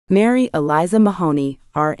Mary Eliza Mahoney,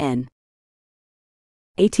 R.N.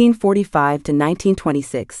 1845 to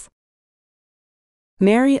 1926.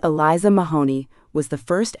 Mary Eliza Mahoney was the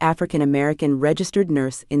first African-American registered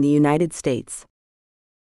nurse in the United States.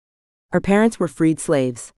 Her parents were freed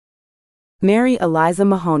slaves. Mary Eliza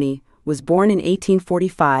Mahoney was born in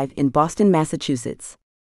 1845 in Boston, Massachusetts.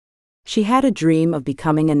 She had a dream of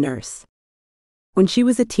becoming a nurse. When she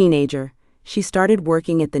was a teenager, she started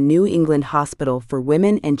working at the New England Hospital for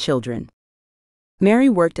Women and Children. Mary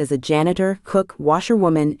worked as a janitor, cook,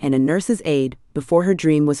 washerwoman, and a nurse's aide before her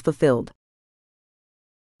dream was fulfilled.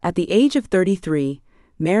 At the age of 33,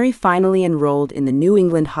 Mary finally enrolled in the New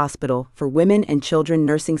England Hospital for Women and Children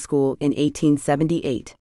nursing school in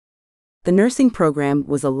 1878. The nursing program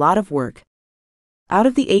was a lot of work. Out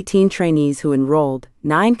of the 18 trainees who enrolled,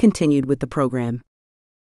 9 continued with the program.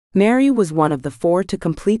 Mary was one of the 4 to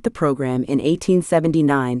complete the program in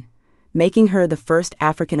 1879, making her the first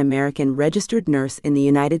African-American registered nurse in the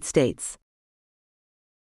United States.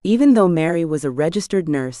 Even though Mary was a registered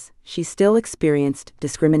nurse, she still experienced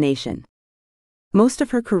discrimination. Most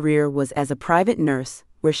of her career was as a private nurse,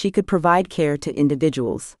 where she could provide care to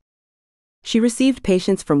individuals. She received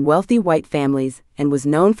patients from wealthy white families and was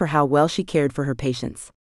known for how well she cared for her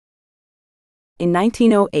patients. In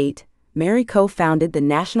 1908, Mary co-founded the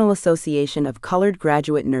National Association of Colored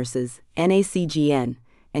Graduate Nurses, NACGN,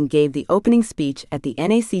 and gave the opening speech at the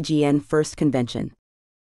NACGN First Convention.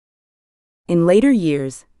 In later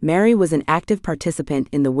years, Mary was an active participant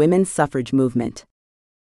in the women's suffrage movement.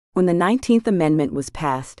 When the 19th Amendment was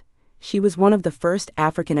passed, she was one of the first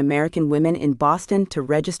African-American women in Boston to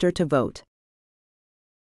register to vote.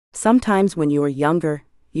 Sometimes when you're younger,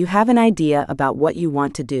 you have an idea about what you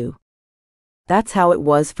want to do. That's how it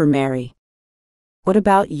was for Mary. What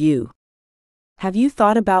about you? Have you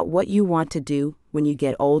thought about what you want to do when you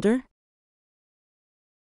get older?